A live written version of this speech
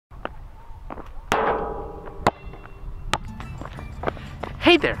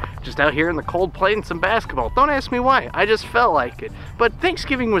Hey there, just out here in the cold playing some basketball. Don't ask me why, I just felt like it. But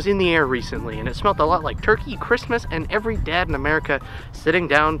Thanksgiving was in the air recently, and it smelled a lot like turkey, Christmas, and every dad in America sitting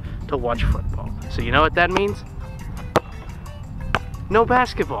down to watch football. So you know what that means? No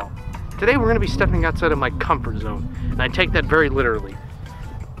basketball. Today we're going to be stepping outside of my comfort zone, and I take that very literally.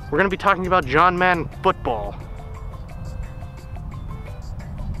 We're going to be talking about John Madden Football.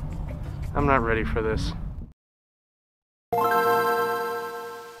 I'm not ready for this.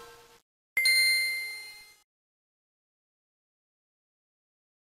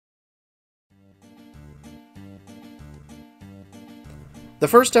 The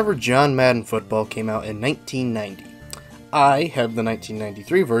first ever John Madden Football came out in 1990. I have the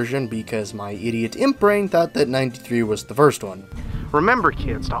 1993 version because my idiot imp brain thought that 93 was the first one. Remember,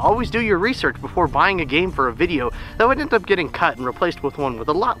 kids, to always do your research before buying a game for a video that would end up getting cut and replaced with one with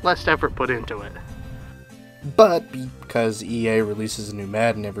a lot less effort put into it. But because EA releases a new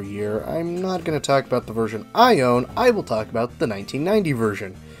Madden every year, I'm not going to talk about the version I own, I will talk about the 1990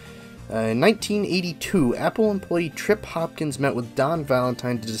 version. In 1982, Apple employee Trip Hopkins met with Don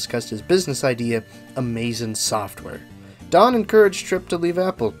Valentine to discuss his business idea, Amazing Software. Don encouraged Trip to leave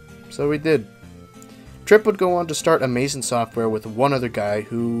Apple, so he did. Trip would go on to start Amazing Software with one other guy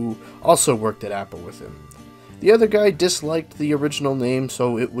who also worked at Apple with him. The other guy disliked the original name,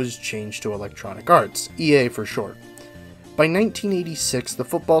 so it was changed to Electronic Arts, EA for short. By 1986, the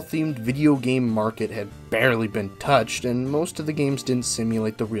football-themed video game market had barely been touched, and most of the games didn't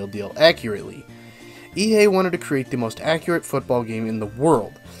simulate the real deal accurately. EA wanted to create the most accurate football game in the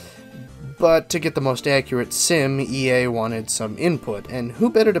world. But to get the most accurate sim, EA wanted some input, and who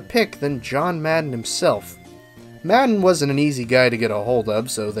better to pick than John Madden himself? Madden wasn't an easy guy to get a hold of,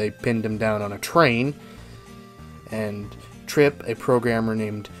 so they pinned him down on a train, and Tripp, a programmer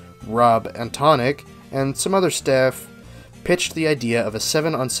named Rob Antonic, and some other staff pitched the idea of a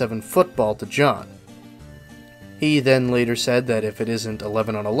 7-on-7 football to John. He then later said that if it isn't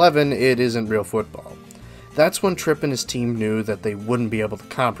 11-on-11, it isn't real football. That's when Tripp and his team knew that they wouldn't be able to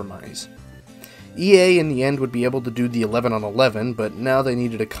compromise. EA in the end would be able to do the 11-on-11, but now they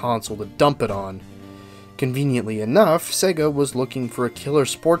needed a console to dump it on. Conveniently enough, Sega was looking for a killer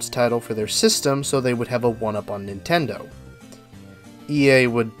sports title for their system so they would have a one-up on Nintendo. EA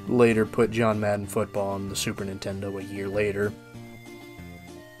would later put John Madden Football on the Super Nintendo a year later.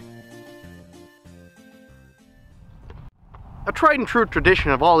 A tried and true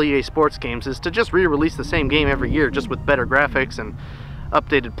tradition of all EA Sports games is to just re-release the same game every year, just with better graphics and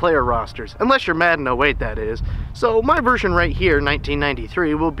updated player rosters. Unless you're Madden 08, that is. So my version right here,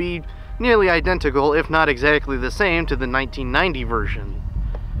 1993, will be nearly identical, if not exactly the same, to the 1990 version.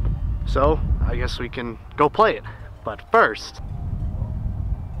 So, I guess we can go play it. But first,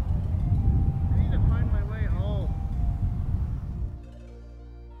 I need to find my way home.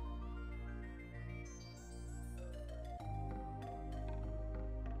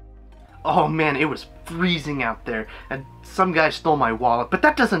 Oh man, it was freezing out there, and some guy stole my wallet, but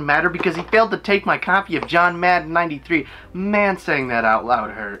that doesn't matter because he failed to take my copy of John Madden 93. Man, saying that out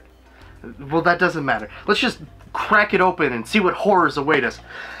loud hurt. Well, that doesn't matter. Let's just crack it open and see what horrors await us.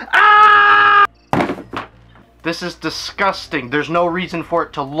 Ah! This is disgusting. There's no reason for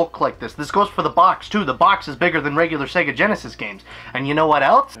it to look like this. This goes for the box, too. The box is bigger than regular Sega Genesis games. And you know what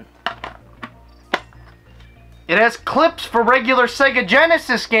else? It has clips for regular Sega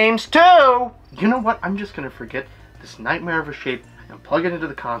Genesis games, too! You know what? I'm just gonna forget this nightmare of a shape and plug it into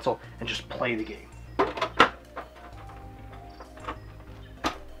the console and just play the game.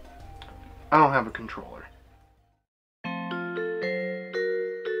 I don't have a controller.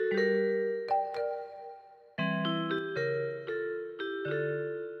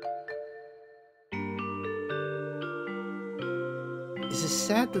 Is it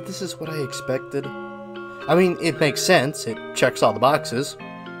sad that this is what I expected? I mean, it makes sense, it checks all the boxes.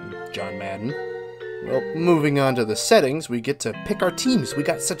 John Madden. Well, moving on to the settings, we get to pick our teams. We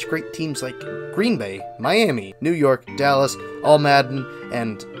got such great teams like Green Bay, Miami, New York, Dallas, all Madden,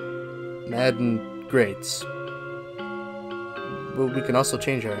 and Madden Greats. Well, we can also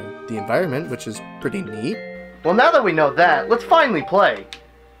change the environment, which is pretty neat. Well, now that we know that, let's finally play.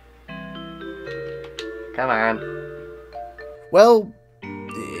 Come on. Well,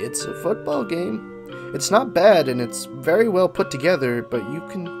 it's a football game. It's not bad, and it's very well put together, but you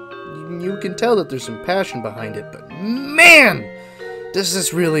can tell that there's some passion behind it. But man, does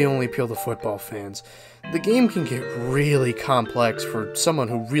this really only appeal to football fans. The game can get really complex for someone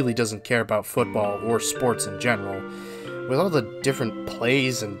who really doesn't care about football or sports in general. With all the different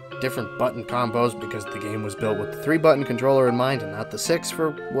plays and different button combos, because the game was built with the 3-button controller in mind and not the 6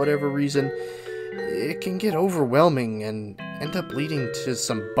 for whatever reason, it can get overwhelming and end up leading to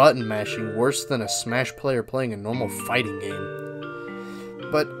some button mashing worse than a Smash player playing a normal fighting game.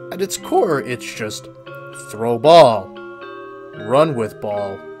 But at its core, it's just throw ball, run with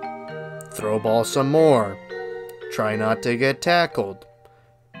ball, throw ball some more, try not to get tackled,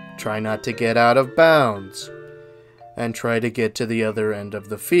 try not to get out of bounds, and try to get to the other end of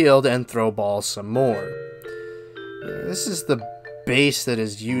the field and throw ball some more. This is the base that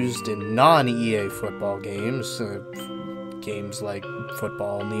is used in non-EA football games, games like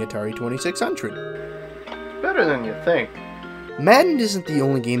football and the Atari 2600. Better than you think. Madden isn't the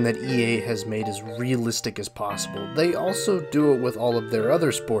only game that EA has made as realistic as possible. They also do it with all of their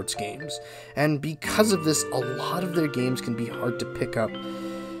other sports games, and because of this, a lot of their games can be hard to pick up,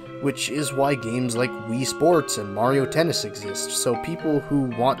 which is why games like Wii Sports and Mario Tennis exist, so people who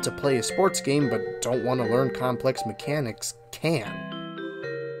want to play a sports game but don't want to learn complex mechanics can.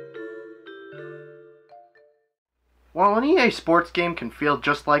 While an EA sports game can feel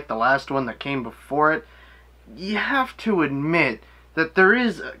just like the last one that came before it, you have to admit that there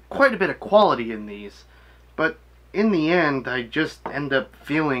is quite a bit of quality in these. But in the end, I just end up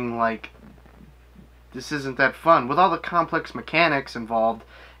feeling like this isn't that fun. With all the complex mechanics involved,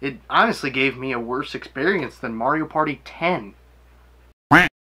 it honestly gave me a worse experience than Mario Party 10.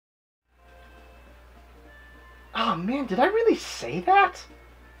 Oh man, did I really say that?